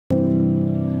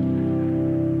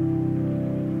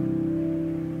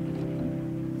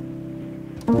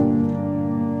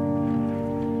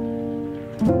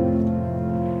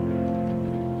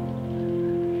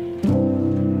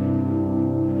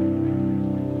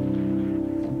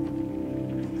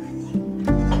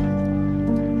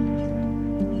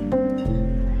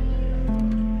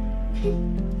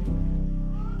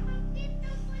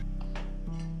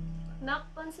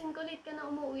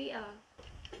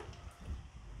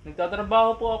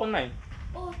Nagtatrabaho po ako, Nay.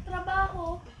 Oh,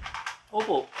 trabaho.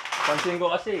 Opo. Pansin ko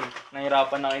kasi,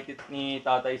 nahirapan na ni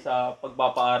tatay sa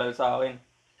pagpapaaral sa akin.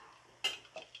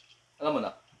 Alam mo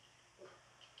na,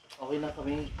 okay na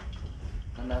kami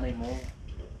ng nanay mo.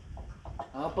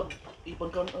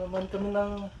 Pag-ipon ka naman kami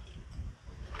ng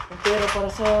pera para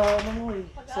sa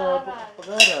sa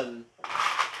pag-aaral.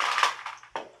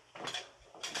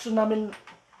 Gusto namin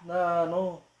na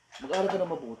mag-aaral ka na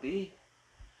mabuti.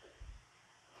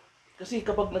 Kasi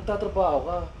kapag nagtatrabaho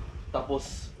ka,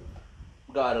 tapos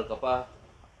mag-aaral ka pa,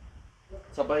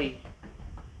 sabay,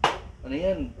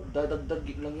 dadagdag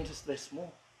lang yan sa stress mo.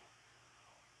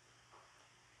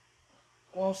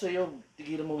 Kung ako sa'yo,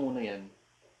 tigilan mo muna yan.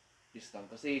 Please lang.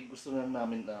 Kasi gusto na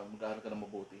namin na mag-aaral ka na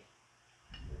mabuti.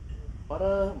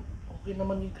 Para okay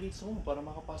naman yung grades mo, para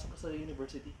makapasok ka sa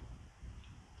university.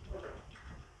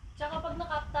 Tsaka pag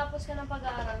nakatapos ka ng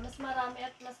pag-aaral, mas marami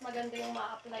at mas maganda yung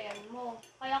ma-applyan mo.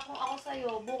 Kaya kung ako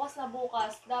sa'yo, bukas na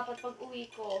bukas, dapat pag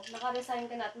uwi ko, naka-resign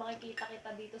ka na at makikita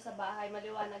kita dito sa bahay.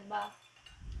 Maliwanag ba?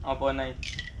 Opo, Nay.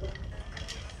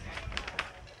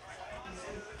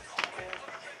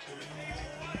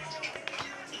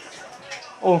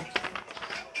 Oh,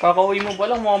 kakauwi mo ba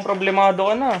lang? Mukhang problemado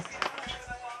ka na.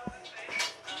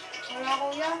 Wala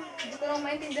kuya, hindi ko lang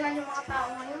maintindihan yung mga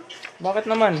tao ngayon. Bakit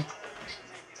naman?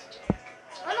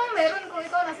 Anong meron kung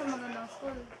ikaw nasa magandang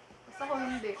school? Basta ko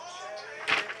hindi.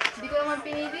 Hindi ko naman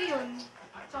pinili yun.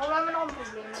 Tsaka wala man akong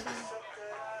problema dun.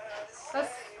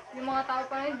 Tapos yung mga tao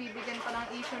pa rin, bibigyan pa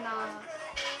ng issue na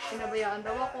pinabayaan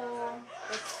daw ako.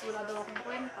 Tapos wala daw akong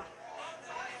kwenta.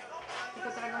 Hindi ko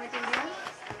talaga maintindihan.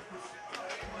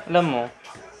 Alam mo,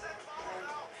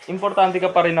 importante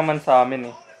ka pa rin naman sa amin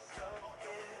eh.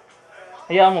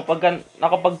 Hayaan mo, pagka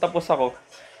nakapagtapos ako,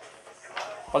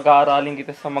 pag-aaralin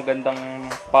kita sa magandang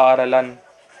paaralan.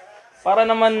 Para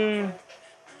naman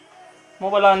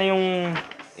mawala na yung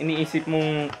iniisip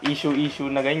mong issue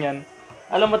na ganyan.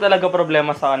 Alam mo talaga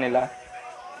problema sa kanila.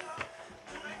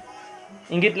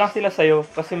 Inggit lang sila sa'yo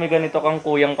kasi may ganito kang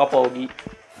kuyang kapogi.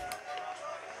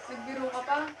 Nagbiro ka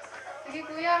pa. Sige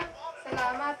kuya,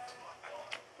 salamat.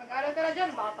 Mag-aral ka na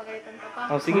dyan, baka pagalitan ka pa.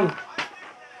 Oh, sige.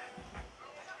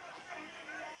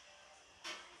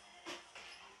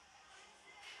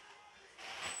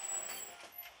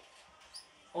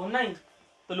 Oh, Nay.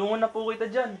 Tulungan na po kita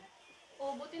dyan.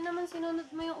 Oh, buti naman sinunod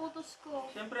mo yung utos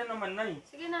ko. Siyempre naman, Nay.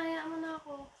 Sige na, hayaan mo na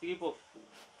ako. Sige po.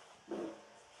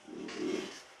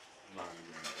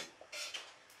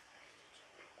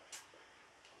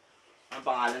 Ano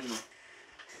pangalan mo?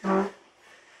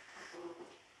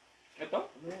 Ito?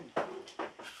 Ano yan?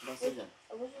 Basta dyan.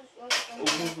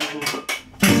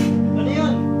 Ano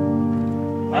yun?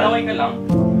 Malaway ka lang?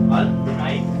 Al?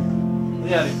 Nay?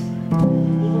 Nangyari?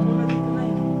 Buka muna dito,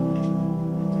 Nay.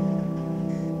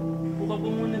 Buka po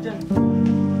muna dyan.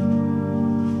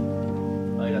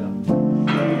 Okay ka lang.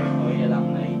 Okay lang,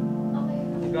 Nay. Okay.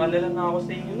 Nag-aalala na ako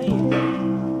sa inyo, Nay.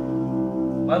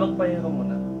 Paano magpahinga ka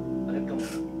muna? Akit ka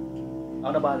muna. Ako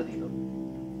na bahala dito.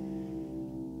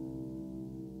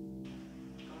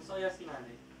 Ang saya si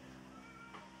Nanay.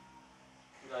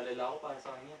 Nag-aalala ako para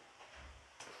sa kanya.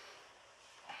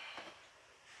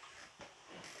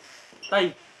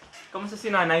 Tay, kamusta si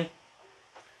Nanay?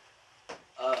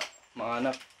 Mga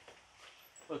anak.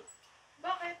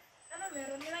 Bakit? Ano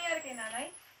meron? May nangyari kay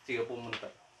nanay? Sige, pumunta.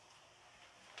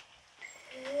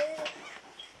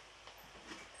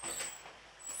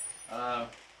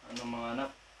 Ano mga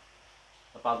anak?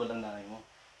 Napagod ang nanay mo.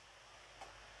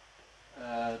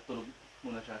 Tulog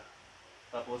muna siya.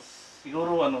 Tapos,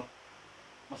 siguro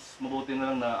mas mabuti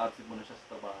na lang na absent muna siya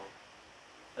sa trabaho.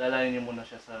 Alalayan niyo muna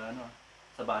siya sa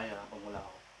sa bahay habang wala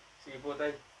ako. Sige po,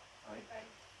 Tay. Okay?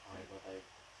 Okay po tayo.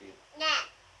 Sige.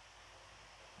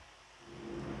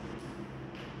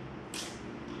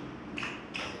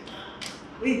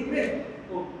 Uy, pre!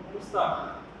 Oh, kamusta?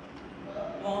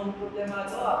 Mukhang problema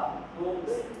ito ah. Oo,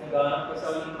 pre. Naghahanap kasi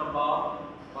ako ng trabaho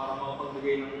para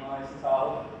makapagbigay ng mga isang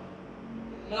sahod.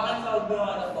 Malaking sahod ba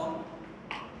yung anak ko?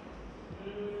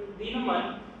 Di naman.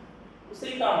 Gusto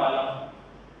yung tama lang.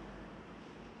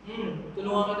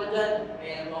 Tulungan kita dyan.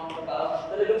 May ano akong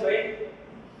pagkaw. Talaga ba eh?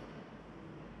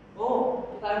 Oo,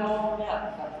 kita mo ako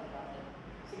mamaya.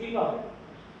 Sige ba?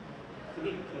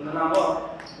 Sige, yun na lang ako ah.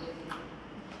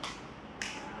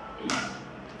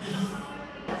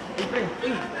 Uy, pre.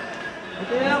 Uy!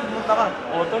 Ito na lang, pumunta ka.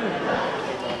 Oo, tol.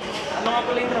 Ano nga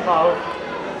pala yung trabaho?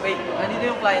 Wait, nandito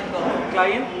yung client ko.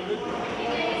 Client?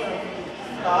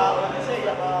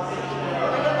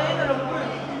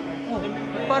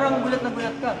 Parang gulat na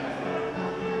gulat ka.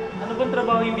 Ano bang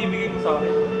trabaho yung bibigay mo sa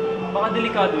akin? Baka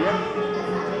delikado yan.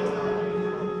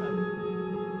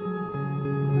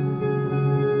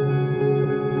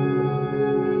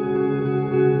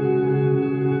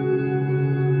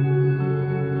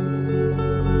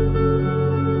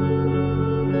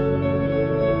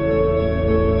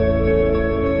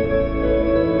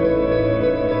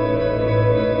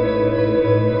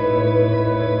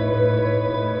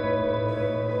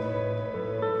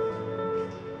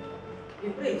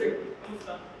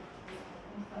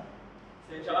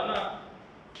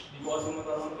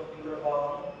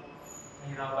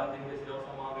 nahihirapan din kasi ako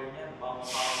sa mga ganyan. Baka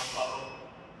mapahamak pa ako.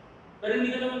 Pero hindi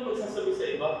ka naman pagsasabi sa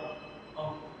iba.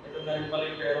 Oh, ito na rin pala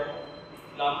yung pera mo.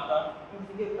 Salamat ha.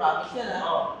 Sige, promise yan ha.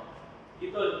 Oo.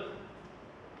 Itol.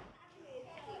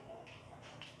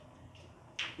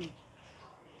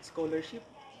 Scholarship.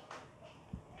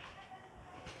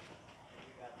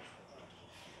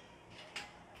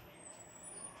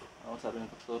 Ako sabi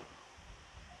ng doktor.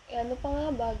 Eh, ano pa nga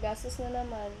ba? Gastos na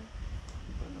naman.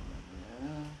 Ano naman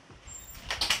yan?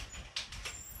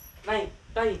 Nay,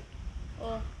 tay.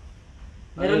 Oh,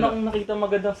 Meron akong nakita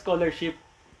magandang scholarship.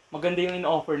 Maganda yung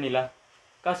in-offer nila.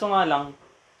 Kaso nga lang,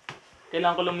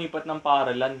 kailangan ko lumipat ng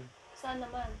paaralan. saan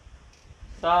naman?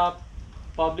 Sa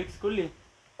public school eh.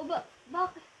 O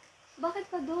bakit? Bakit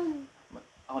pa doon?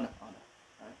 Ako na.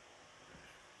 Alright.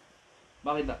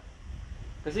 Bakit na?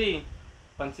 Kasi,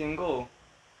 pansin ko,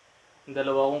 yung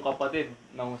dalawa kong kapatid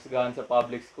na husgahan sa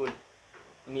public school.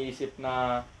 Iniisip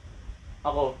na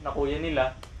ako, na kuya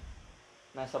nila,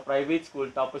 nasa private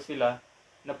school, tapos sila,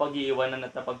 napag-iiwanan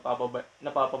at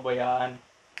napapabayaan.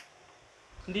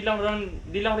 Hindi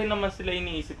lang rin naman sila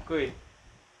iniisip ko eh.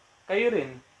 Kayo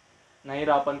rin,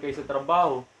 nahirapan kayo sa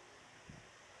trabaho.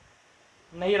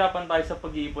 Nahirapan tayo sa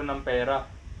pag-iipon ng pera.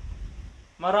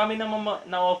 Marami naman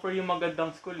na-offer yung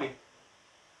magandang school eh.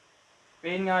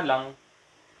 Kaya nga lang,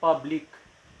 public.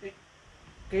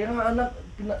 Kaya nga anak,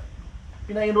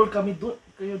 pina-enroll kami doon,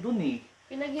 kayo doon eh.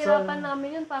 Pinaghirapan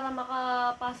namin yun para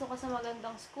makapasok ka sa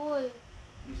magandang school.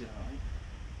 Easy na kami.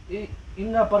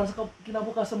 Yun nga, para sa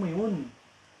kinabukasan mo yun.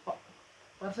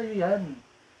 Para sa'yo yan.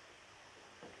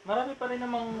 Marami pa rin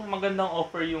namang magandang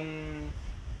offer yung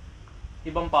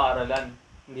ibang paaralan.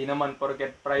 Hindi naman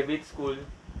porket private school,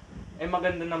 eh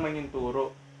maganda naman yung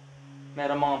turo.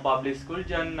 Meron mga public school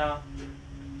dyan na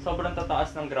sobrang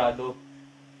tataas ng grado.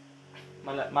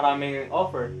 Maraming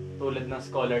offer tulad ng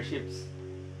scholarships.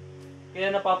 Kaya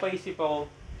napapaisip ako,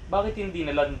 bakit hindi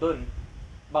na lang doon?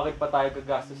 Bakit pa tayo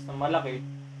gagastos ng malaki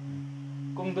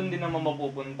kung doon din naman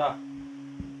mapupunta?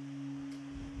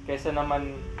 Kesa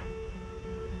naman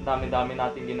dami-dami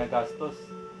natin ginagastos.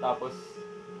 Tapos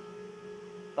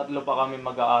 3 pa kami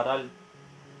mag-aaral.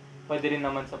 Pwede rin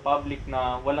naman sa public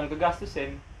na walang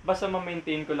gagastusin, basta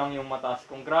ma-maintain ko lang yung mataas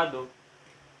kong grado.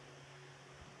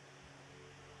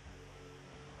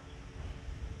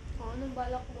 Anong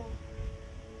balak mo?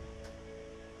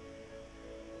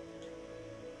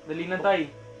 Dali na tay,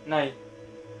 Nay.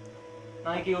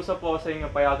 Nakikiusap po ako sa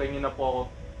inyo, payagan niyo na po ako.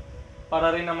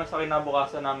 Para rin naman sa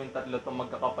kinabukasan namin 3 itong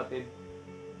magkakapatid.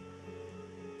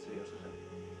 Seryoso siya.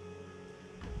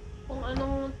 Kung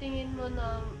anong tingin mo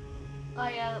na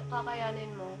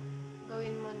kakayanin mo,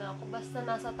 gawin mo na. Kung basta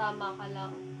nasa tama ka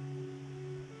lang.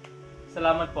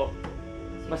 Salamat po.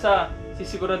 Basta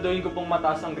sisiguraduhin ko pong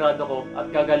mataas ang grado ko at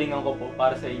gagalingan ko po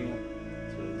para sa inyo.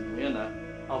 So, yan ha.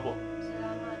 Opo.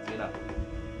 Salamat. Sige na.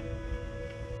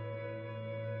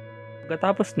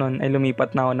 Pagkatapos nun ay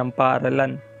lumipat na ako ng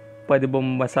paaralan. Pwede ba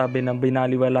masabi na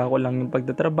binaliwala ko lang yung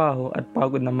pagtatrabaho at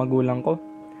pagod ng magulang ko?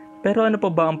 Pero ano pa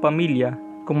ba ang pamilya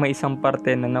kung may isang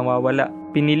parte na nawawala?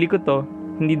 Pinili ko to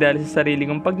hindi dahil sa sarili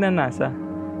kong pagnanasa,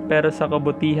 pero sa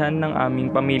kabutihan ng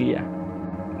aming pamilya.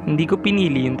 Hindi ko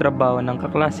pinili yung trabaho ng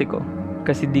kaklase ko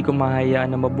kasi di ko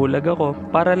mahayaan na mabulag ako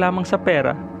para lamang sa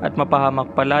pera at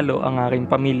mapahamak palalo ang aking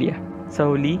pamilya. Sa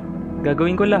huli,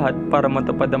 gagawin ko lahat para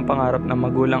matupad ang pangarap ng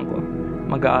magulang ko.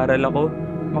 Mag-aaral ako,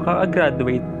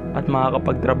 makaka-graduate at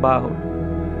makakapagtrabaho.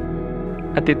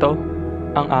 At ito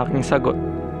ang aking sagot.